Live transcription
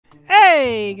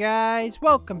Hey guys,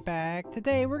 welcome back.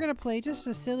 Today we're gonna play just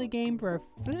a silly game for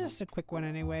just a quick one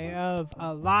anyway of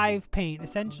a live paint.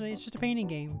 Essentially, it's just a painting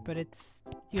game, but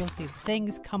you'll see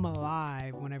things come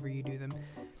alive whenever you do them.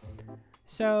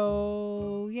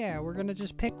 So yeah, we're gonna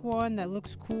just pick one that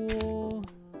looks cool.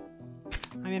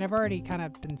 I mean, I've already kind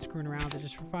of been screwing around with it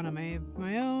just for fun on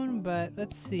my own, but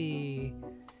let's see.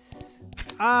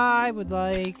 I would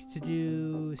like to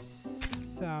do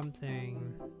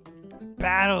something.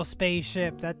 Battle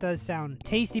spaceship. That does sound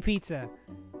tasty. Pizza.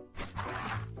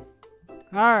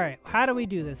 Alright, how do we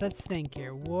do this? Let's think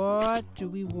here. What do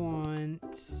we want?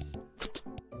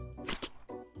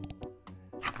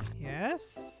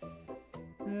 Yes?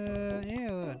 Yeah,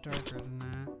 a little darker than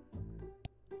that.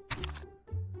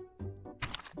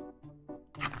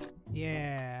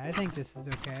 Yeah, I think this is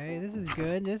okay. This is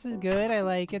good. This is good. I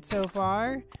like it so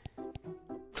far.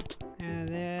 And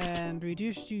then we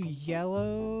just do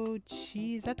yellow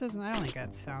cheese. That doesn't, I don't think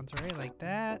that sounds right. Like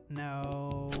that?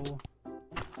 No.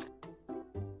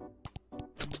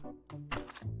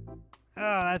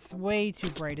 Oh, that's way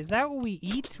too bright. Is that what we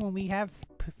eat when we have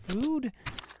food?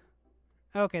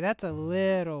 Okay, that's a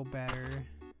little better.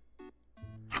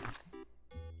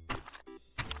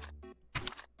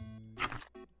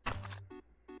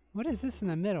 What is this in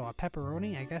the middle? A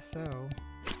pepperoni? I guess so.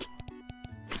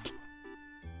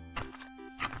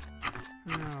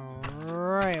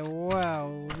 Alright,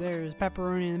 well, there's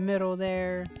pepperoni in the middle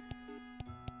there.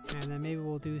 And then maybe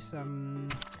we'll do some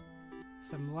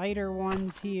lighter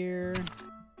ones here.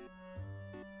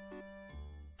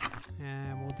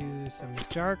 And we'll do some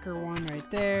darker one right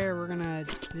there.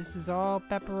 This is all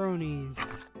pepperonis.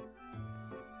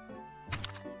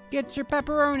 Get your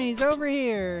pepperonis over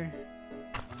here.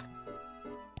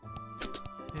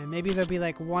 And maybe there'll be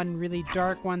like one really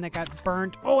dark one that got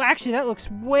burnt. Oh, actually, that looks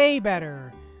way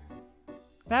better.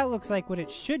 That looks like what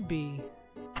it should be.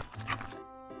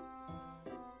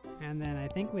 And then I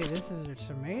think, wait, this is a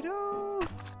tomato?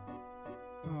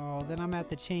 Oh, then I'm gonna have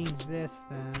to change this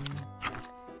then.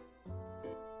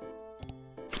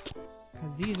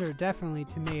 Because these are definitely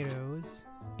tomatoes.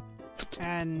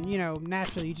 And, you know,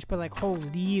 naturally, you just put like whole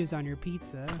leaves on your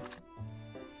pizza.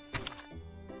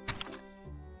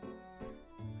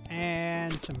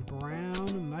 And some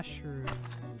brown mushrooms.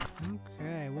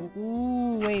 Okay. Well,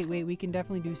 ooh, wait. We can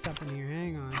definitely do something here.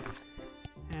 Hang on.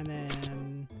 And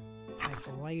then,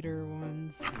 like, lighter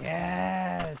ones.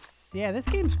 Yes! Yeah, this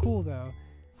game's cool, though.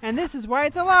 And this is why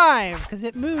it's alive! Because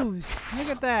it moves. Look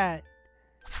at that.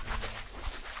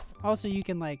 Also, you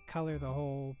can, like, color the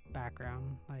whole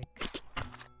background. Like...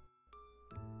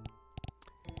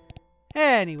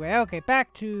 Anyway, okay,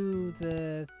 back to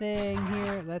the thing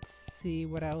here. Let's see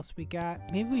what else we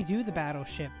got. Maybe we do the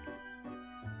battleship.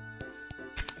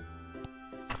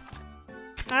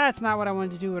 That's not what I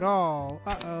wanted to do at all.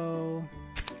 Uh-oh.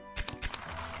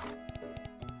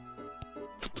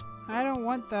 I don't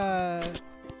want the...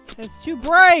 It's too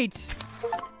bright!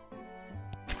 I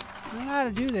don't know how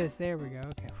to do this. There we go.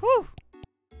 Okay. Whew!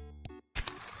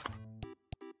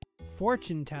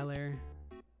 Fortune teller.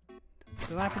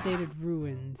 Dilapidated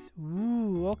ruins.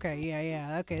 Ooh, okay,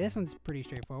 yeah. Okay, this one's pretty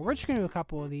straightforward. We're just gonna do a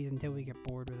couple of these until we get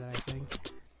bored with it, I think.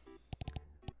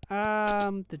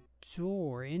 The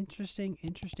door. Interesting.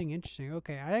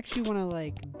 Okay, I actually want to,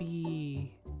 like,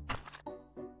 be...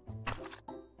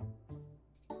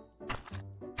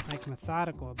 like,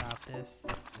 methodical about this.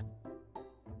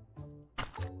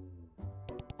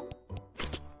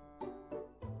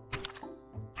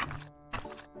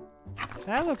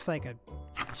 That looks like a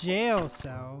jail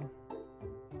cell.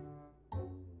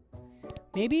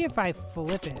 Maybe if I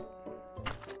flip it.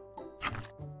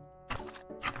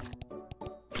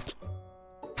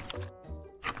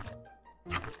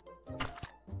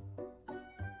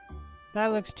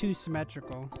 That looks too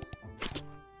symmetrical.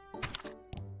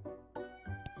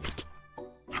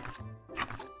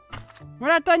 We're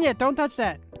not done yet. Don't touch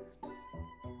that.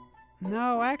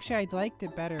 No, actually, I liked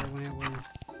it better when it was...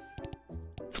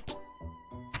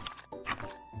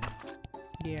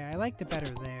 Yeah, I liked it better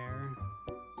there.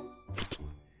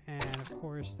 And of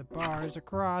course the bars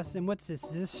across. And what's this?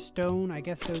 Is this stone? I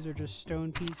guess those are just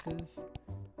stone pieces.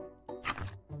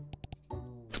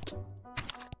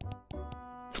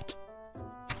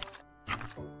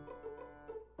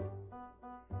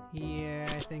 Yeah,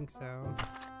 I think so.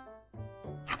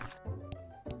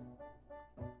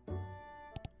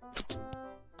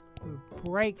 A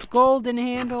bright golden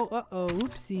handle. Uh-oh,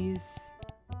 oopsies.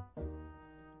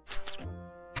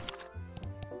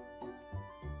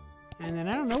 And then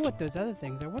I don't know what those other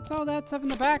things are. What's all that stuff in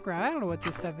the background? I don't know what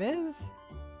this stuff is.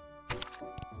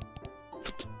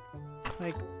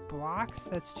 Like blocks.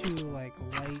 That's too, like,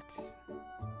 light.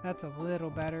 That's a little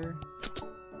better.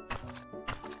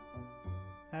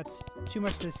 That's too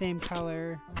much the same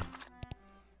color.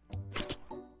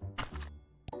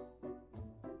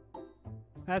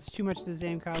 That's too much the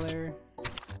same color.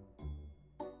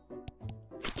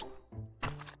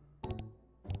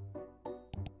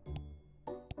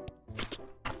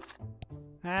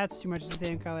 That's too much the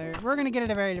same color. We're gonna get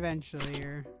it right eventually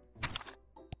here.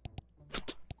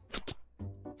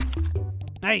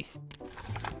 Nice!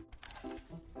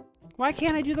 Why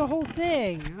can't I do the whole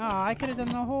thing? Oh, I could have done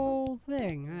the whole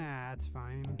thing. Ah, that's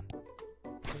fine.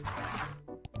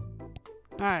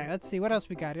 Alright, let's see. What else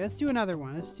we got? Let's do another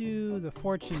one. Let's do the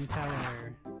fortune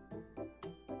teller.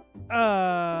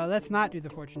 Let's not do the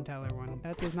fortune teller one.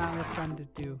 That does not look fun to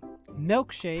do.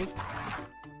 Milkshake.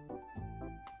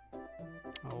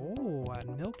 Oh, a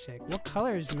milkshake. What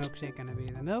color is the milkshake gonna be?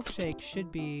 The milkshake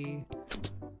should be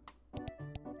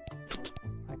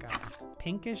like a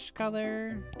pinkish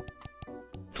color,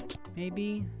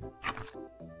 maybe.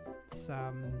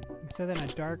 So then a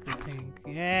darker pink.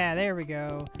 Yeah, there we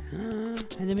go.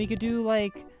 And then we could do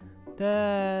like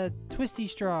the twisty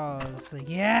straws. Like,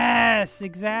 yes,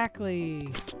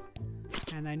 exactly.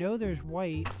 And I know there's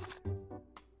white.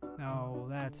 Oh,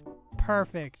 that's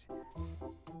perfect.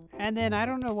 And then I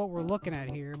don't know what we're looking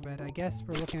at here, but I guess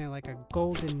we're looking at like a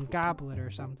golden goblet or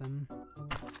something.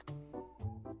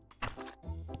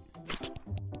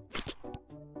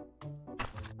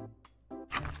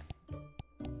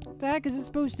 What the heck is it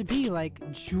supposed to be?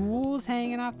 Like jewels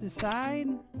hanging off the side?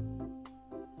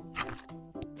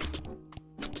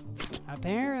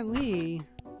 Apparently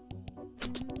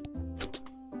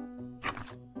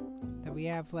that we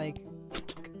have like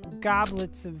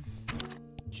goblets of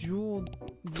jeweled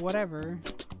whatever.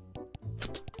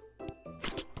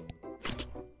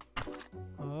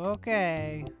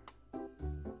 Okay.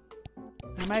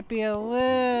 That might be a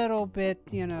little bit,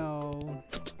 you know,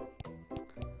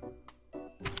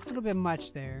 a little bit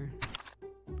much there.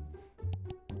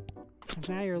 Because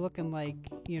now you're looking like,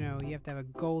 you know, you have to have a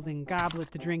golden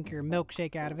goblet to drink your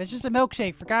milkshake out of. It's just a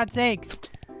milkshake, for God's sakes.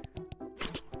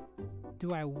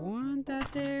 Do I want that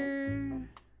there?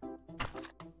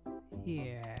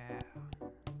 Yeah.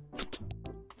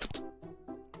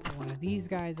 Put one of these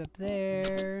guys up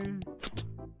there.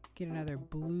 Get another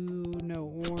blue,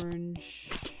 no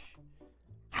orange.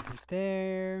 Right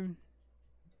there.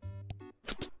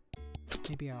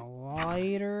 Maybe a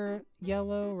lighter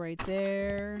yellow right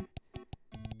there.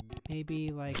 Maybe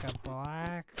like a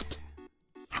black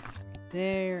right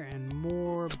there, and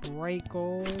more bright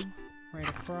gold right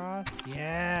across.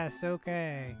 Yes,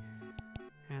 okay.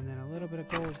 And then a little bit of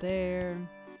gold there.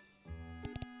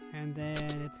 And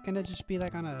then it's gonna just be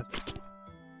like on a...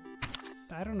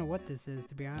 I don't know what this is,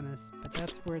 to be honest, but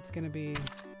that's where it's gonna be.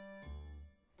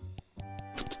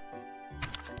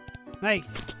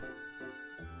 Nice!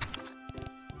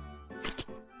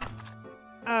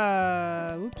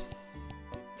 Oops.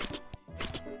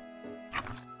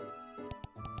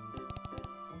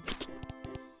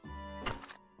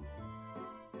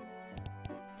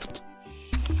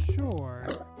 Sure.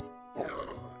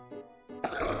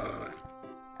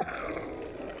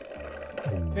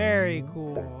 Very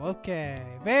cool. Okay.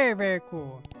 Very, very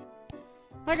cool.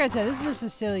 Like I said, this is just a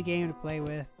silly game to play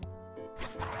with.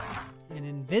 An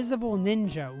invisible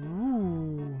ninja.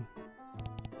 Ooh.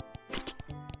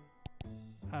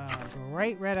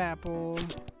 Bright red apple.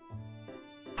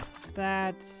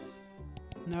 That.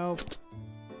 Nope.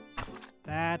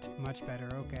 That. Much better.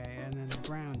 Okay. And then the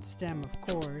brown stem, of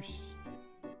course.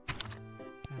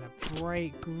 And a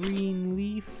bright green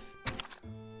leaf.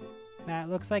 That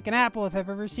looks like an apple if I've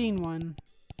ever seen one.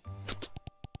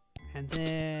 And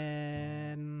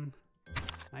then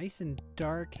nice and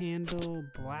dark handle,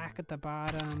 black at the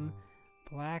bottom,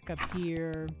 black up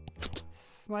here,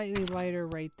 slightly lighter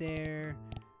right there.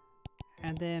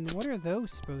 And then what are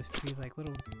those supposed to be? Like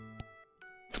little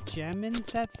gem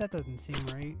insets? That doesn't seem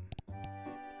right.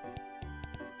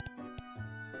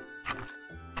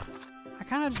 I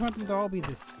kind of just want them to all be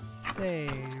the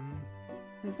same.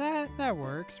 Is that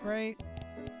works, right?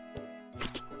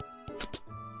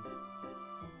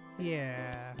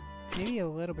 Yeah. Maybe a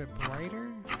little bit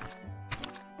brighter?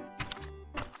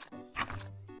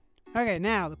 Okay,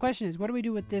 now the question is, what do we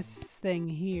do with this thing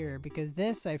here? Because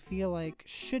this, I feel like,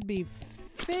 should be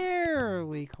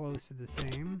fairly close to the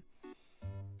same.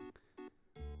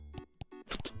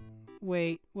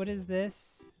 Wait, what is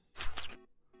this?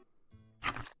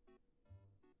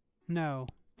 No.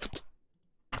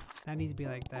 That needs to be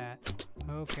like that.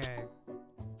 Okay.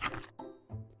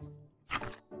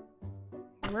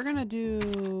 We're gonna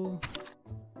do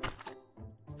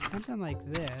Something like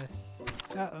this.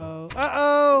 Uh-oh.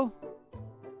 Uh-oh!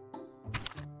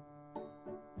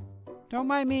 Don't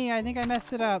mind me. I think I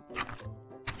messed it up.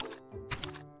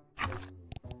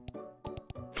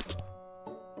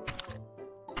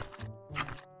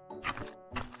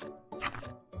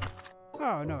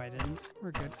 Oh, no, I didn't.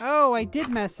 We're good. Oh, I did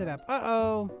mess it up.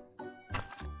 Uh-oh.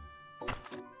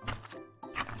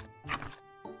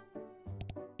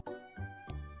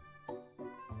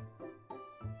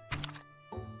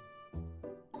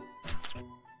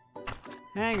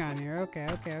 Hang on here. Okay.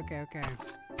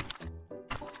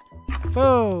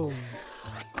 Boom.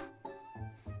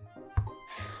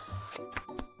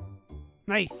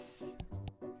 Nice.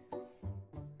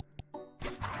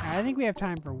 I think we have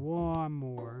time for one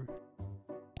more.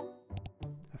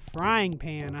 A frying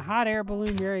pan. A hot air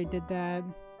balloon. We already did that.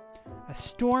 A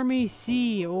stormy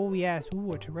sea. Oh, yes.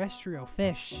 Ooh, a terrestrial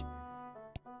fish.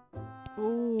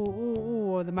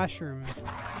 Ooh, the mushroom.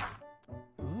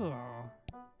 Ooh.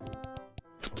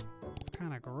 It's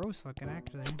kind of gross looking,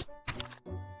 actually.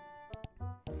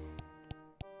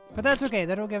 But that's okay.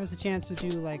 That'll give us a chance to do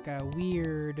like a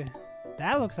weird...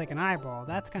 That looks like an eyeball.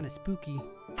 That's kind of spooky.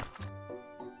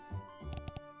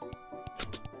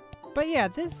 But yeah,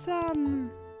 this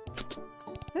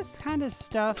kind of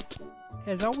stuff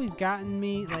has always gotten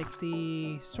me, like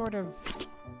the sort of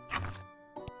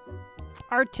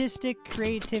artistic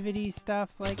creativity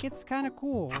stuff. Like, it's kind of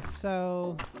cool.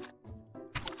 So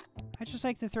I just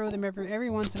like to throw them every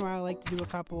once in a while. I like to do a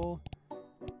couple,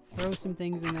 throw some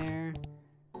things in there.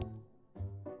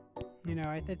 You know,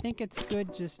 I think it's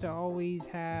good just to always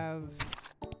have...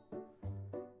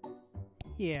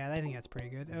 Yeah, I think that's pretty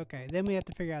good. Okay, then we have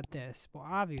to figure out this. Well,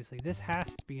 obviously, this has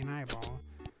to be an eyeball.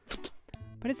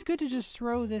 But it's good to just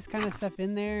throw this kind of stuff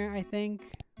in there, I think.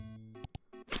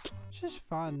 It's just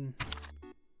fun.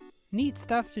 Neat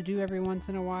stuff to do every once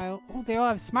in a while. Oh, they all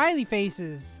have smiley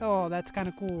faces! Oh, that's kind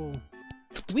of cool.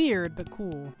 Weird, but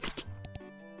cool.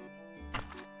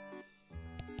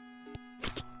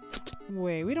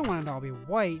 Wait, we don't want it to all be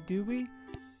white, do we?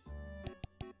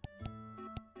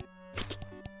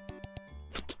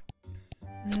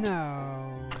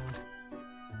 No.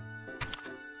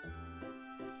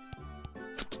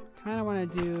 Kind of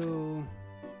want to do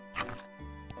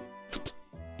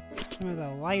some of the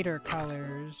lighter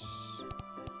colors.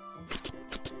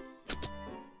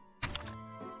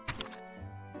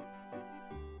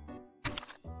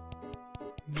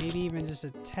 Maybe even just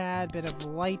a tad bit of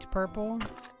light purple.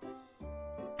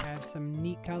 Add some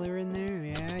neat color in there.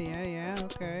 Yeah,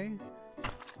 okay.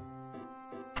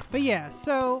 But yeah,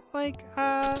 so, like,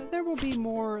 there will be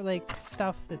more, like,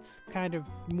 stuff that's kind of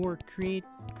more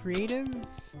creative.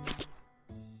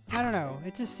 I don't know.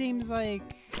 It just seems like...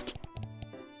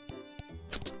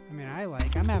 I mean,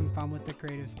 I'm having fun with the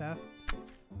creative stuff.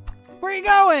 Where are you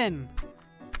going?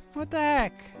 What the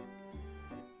heck?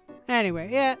 Anyway,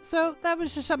 yeah, so that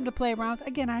was just something to play around with.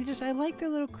 Again, I like the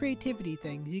little creativity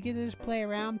things. You get to just play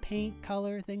around, paint,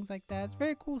 color, things like that. It's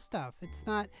very cool stuff. It's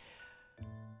not...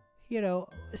 You know,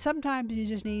 sometimes you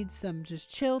just need some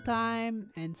just chill time,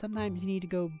 and sometimes you need to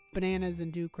go bananas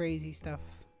and do crazy stuff.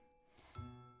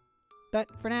 But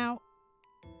for now,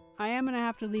 I am going to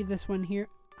have to leave this one here.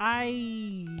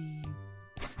 I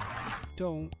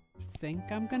don't think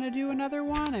I'm going to do another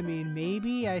one. I mean,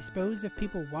 maybe, I suppose if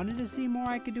people wanted to see more,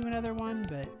 I could do another one,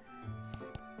 but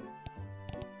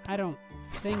I don't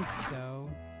think so.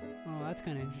 Oh, that's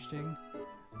kind of interesting.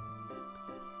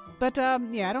 But,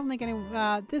 yeah, I don't think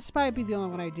this might be the only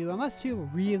one I do, unless people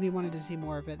really wanted to see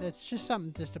more of it. That's just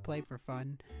something just to play for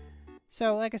fun.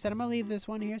 So, like I said, I'm going to leave this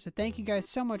one here. So, thank you guys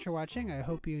so much for watching. I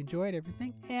hope you enjoyed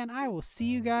everything. And I will see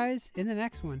you guys in the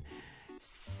next one.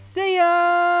 See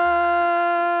ya!